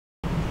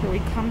Here we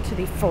come to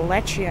the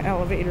Fletchia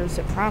elevators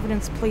at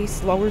Providence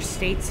Place, lower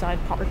Stateside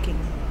parking.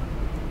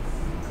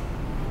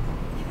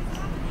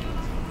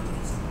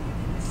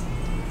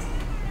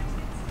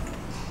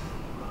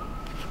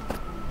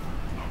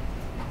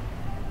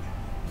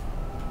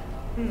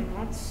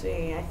 Let's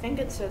see. I think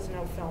it says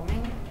no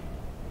filming.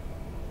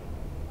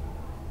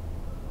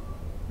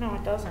 No,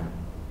 it doesn't.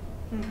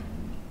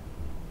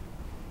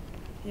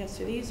 Yeah,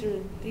 so these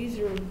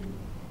are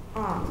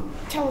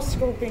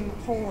telescoping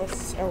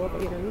Holeless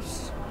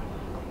elevators.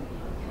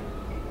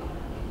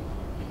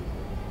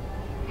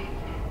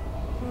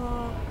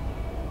 I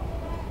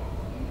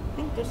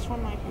think this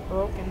one might be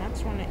broken.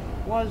 That's when it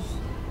was.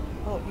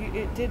 Oh,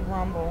 it did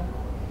rumble.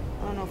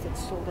 I don't know if it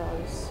still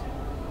does.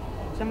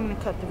 So I'm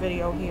gonna cut the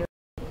video here.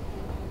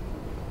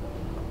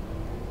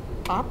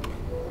 Up.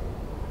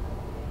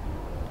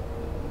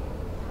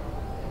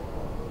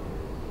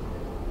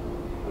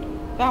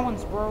 That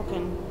one's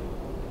broken.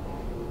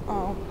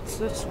 Oh, it's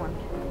this one.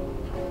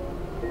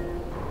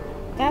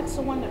 That's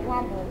the one that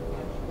rumbled.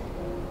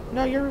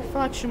 No, your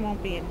reflection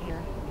won't be in here.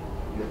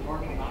 Your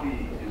parking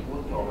fee is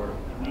 $1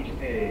 each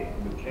pay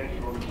with cash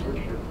or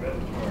register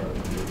credit card.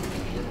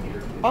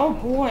 Oh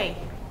boy.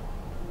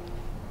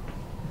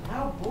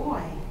 Oh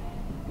boy.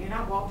 You're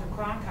not Walter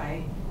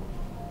Cronkite.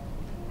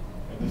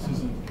 And this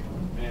isn't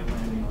man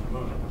landing on the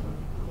moon.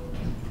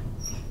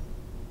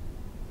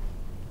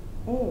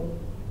 Oh.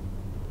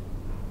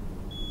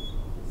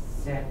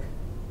 Sick.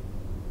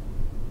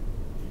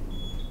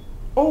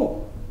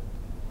 Oh.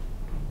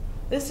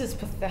 This is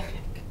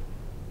pathetic.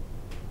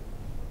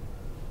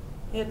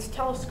 It's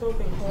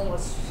telescoping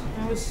Holeless.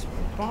 That was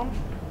bump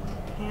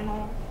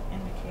panel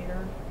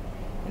indicator.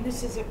 And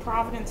this is at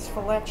Providence,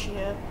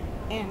 Fletchia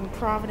in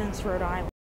Providence, Rhode Island.